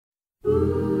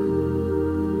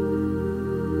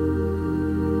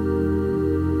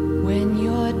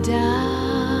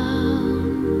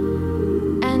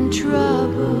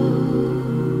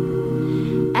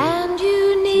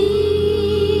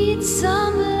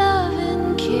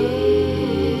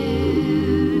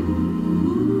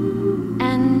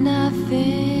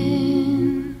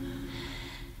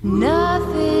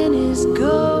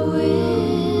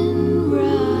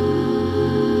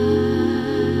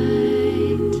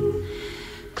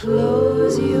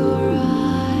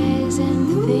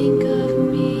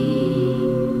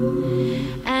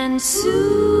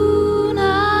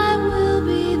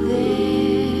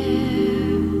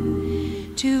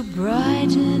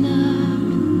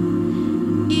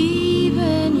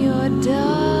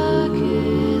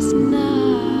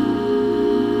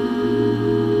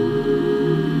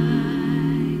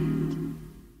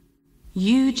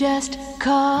just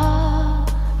call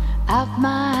out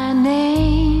my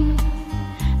name,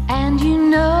 and you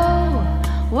know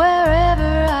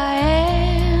wherever I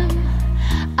am,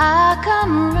 I'll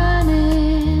come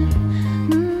running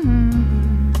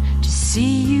to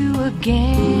see you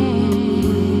again.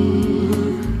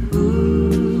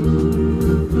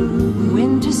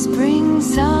 Winter, spring,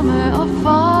 summer, or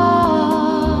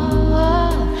fall,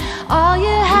 all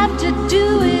you have to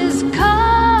do is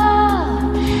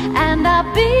call, and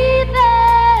I'll be there.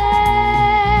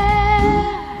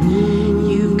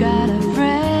 You've got a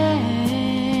friend.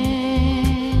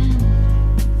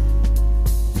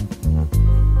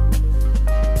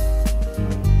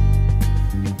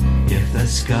 If the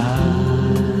sky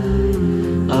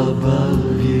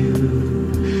above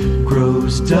you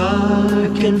grows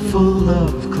dark and full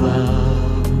of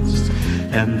clouds,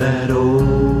 and that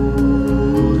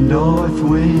old north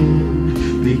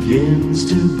wind begins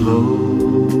to blow,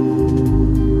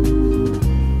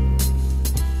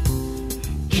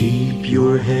 keep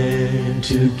your head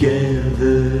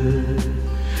together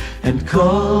and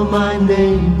call my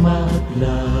name out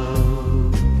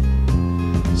loud.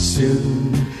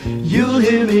 Soon you'll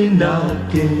hear me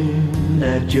knocking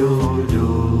at your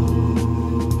door.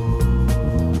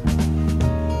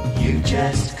 You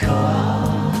just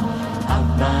call out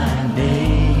my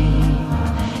name,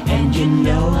 and you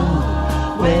know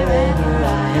wherever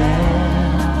I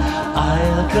am,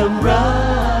 I'll come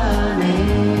running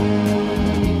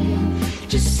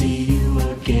to see you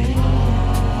again.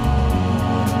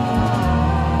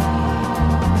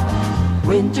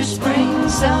 Winter, spring,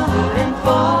 summer, and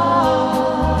fall,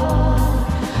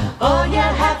 all you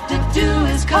have to do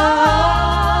is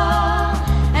call,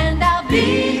 and I'll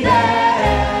be there.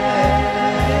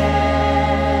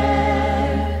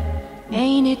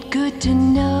 Ain't it good to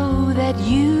know that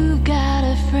you've got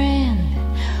a friend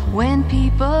when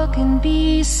people can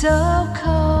be so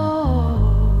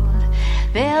cold?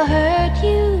 They'll hurt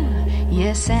you,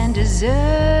 yes, and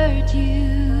desert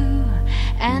you,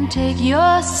 and take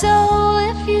your soul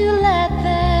if you let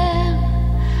them.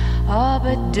 Oh,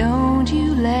 but don't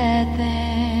you let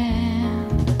them.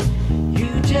 You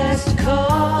just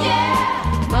call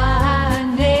my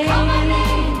name,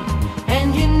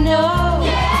 and you know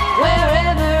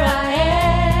wherever I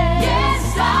am,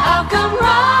 I'll come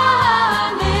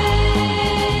running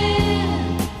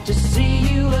to see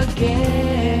you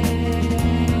again.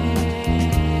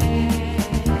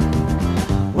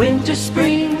 Winter,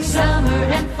 spring, summer,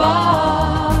 and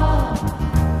fall,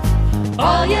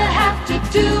 all you have to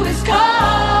do is call,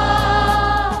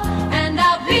 and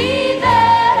I'll be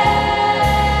there.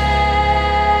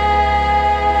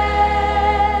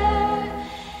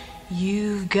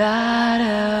 You've got